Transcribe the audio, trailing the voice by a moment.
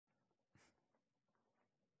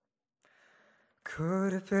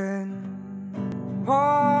Could have been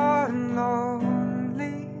one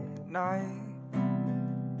lonely night,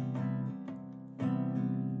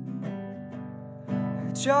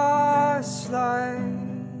 just like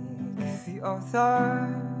the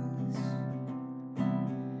others,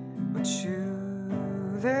 but you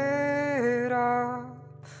lit up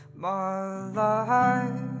my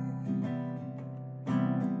life.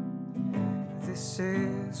 This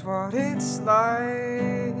is what it's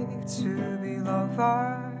like to be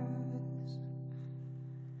lovers.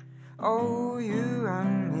 Oh, you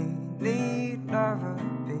and me need never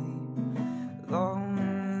be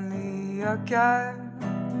lonely again.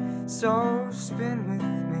 So spin with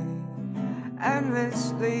me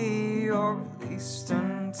endlessly, or at least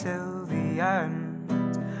until the end.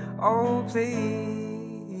 Oh,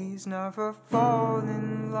 please never fall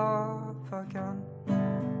in love again.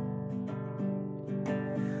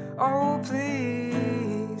 Oh,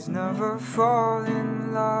 please never fall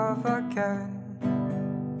in love again.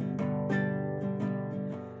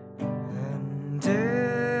 And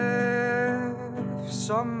if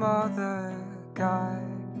some other guy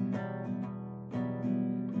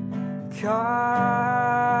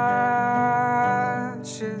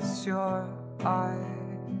catches your eye,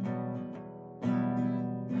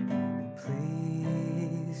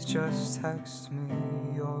 please just text me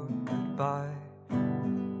your goodbye.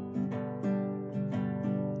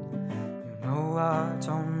 No, I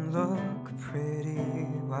don't look pretty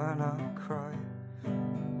when I cry,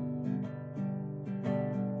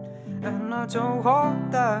 and I don't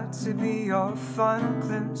want that to be your final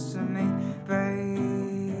glimpse of me, baby.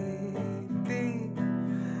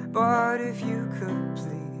 But if you could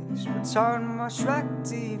please return my Shrek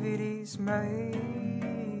DVDs,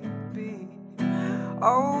 maybe.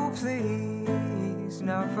 Oh, please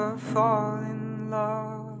never fall in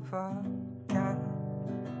love again.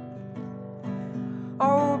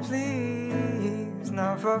 Oh, please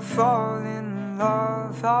never fall in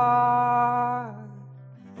love again.